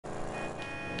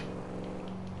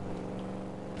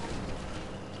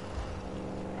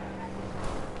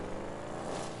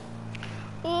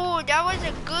that was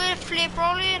a good flip,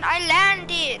 Roland. I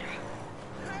landed.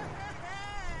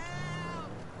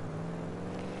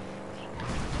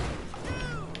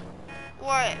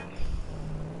 What?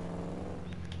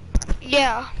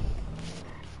 Yeah.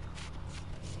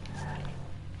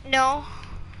 No.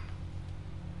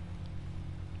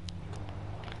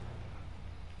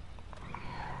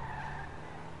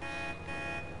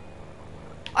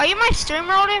 Are you my stream,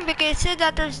 Roland? Because it said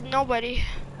that there's nobody.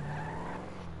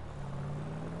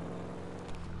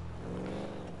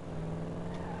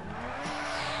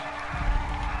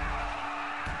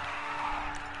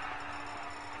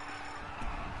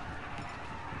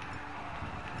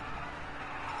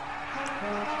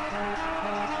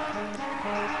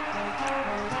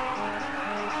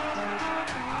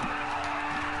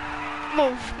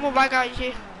 Move, I got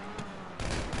you.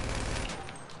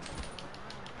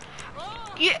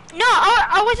 No,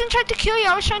 I wasn't trying to kill you,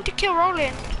 I was trying to kill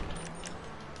Roland.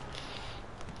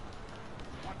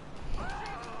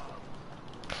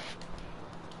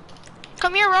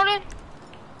 Come here, Roland.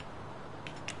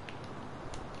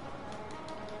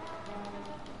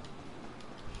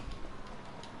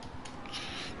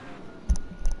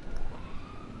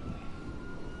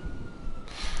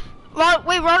 Well,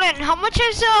 wait, Roland, how much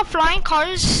is flying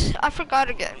cars? I forgot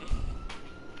again.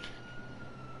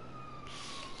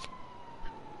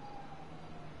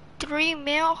 $3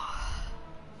 mil.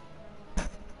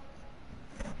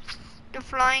 The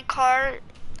flying car.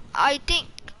 I think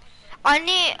I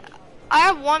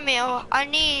have 1 mil. I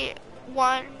need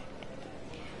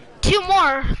 2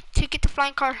 more to get the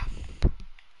flying car.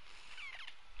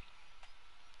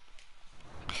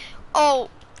 Oh,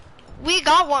 we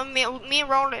got 1 mil, me and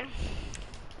Roland.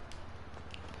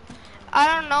 I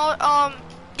don't know,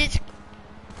 this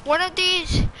one of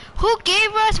these, who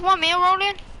gave us 1 mil,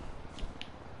 Roland?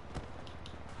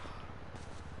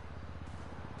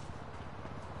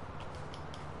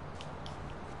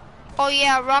 Oh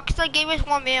yeah, Rockstar gave us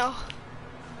 1 mil.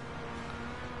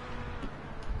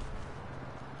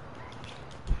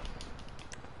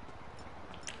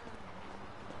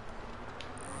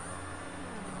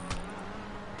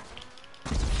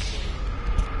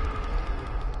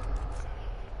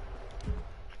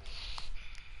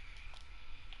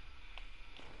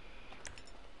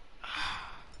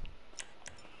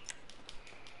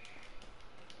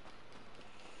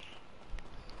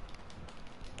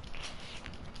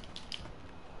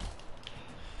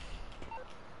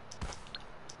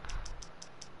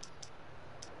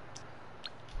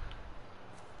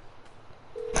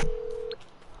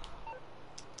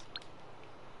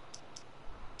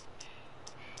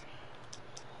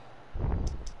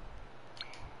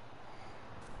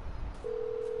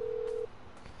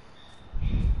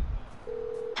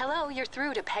 Hello, you're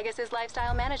through to Pegasus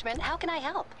Lifestyle Management. How can I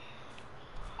help?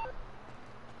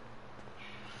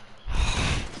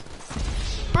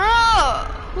 Bro,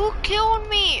 who killed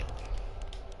me?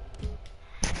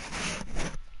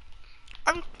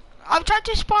 I'm trying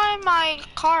to spawn my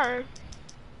car.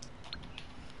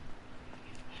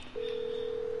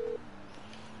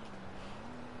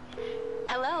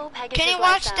 Hello, Pegasus Can you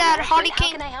watch Lifestyle that Management. Harley How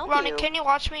King? can I help Ronan, you? can you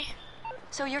watch me?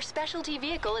 So your specialty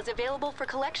vehicle is available for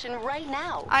collection right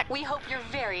now. We hope you're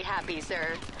very happy,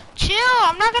 sir. Chill,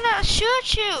 I'm not gonna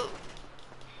shoot you.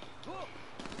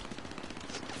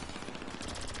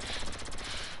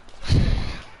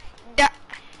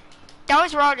 That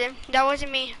was Ronan, that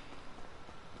wasn't me.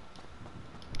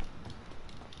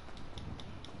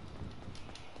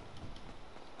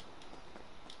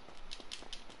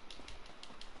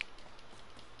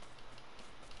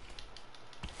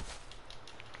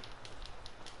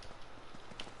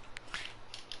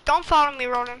 Don't follow me,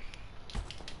 Ronan.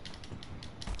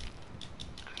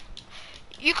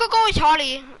 You could go with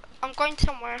Harley. I'm going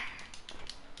somewhere.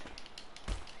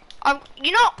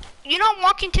 You know I'm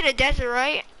walking to the desert,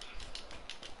 right?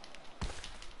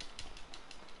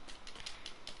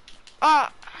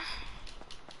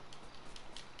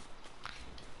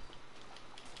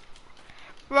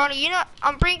 Ronan, you know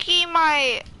I'm bringing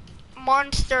my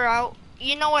monster out.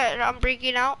 You know what I'm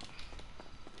bringing out?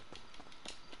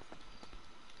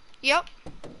 Yep.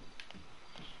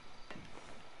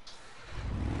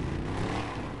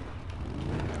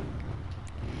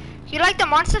 You like the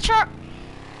monster truck?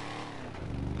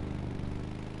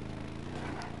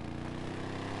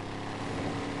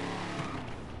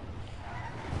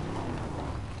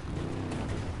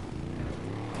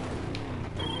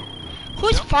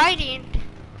 Who's fighting?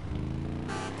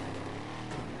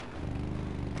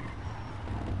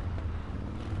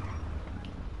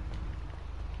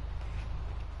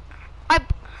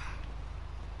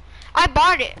 I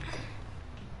bought it.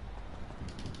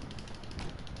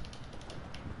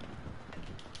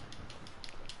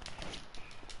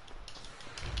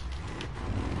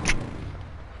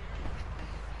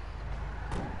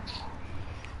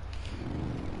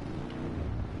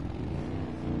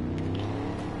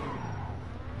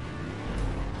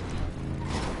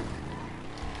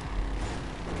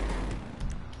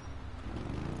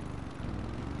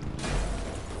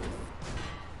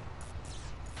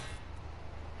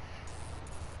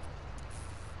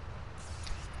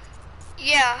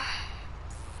 Yeah.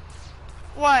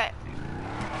 What?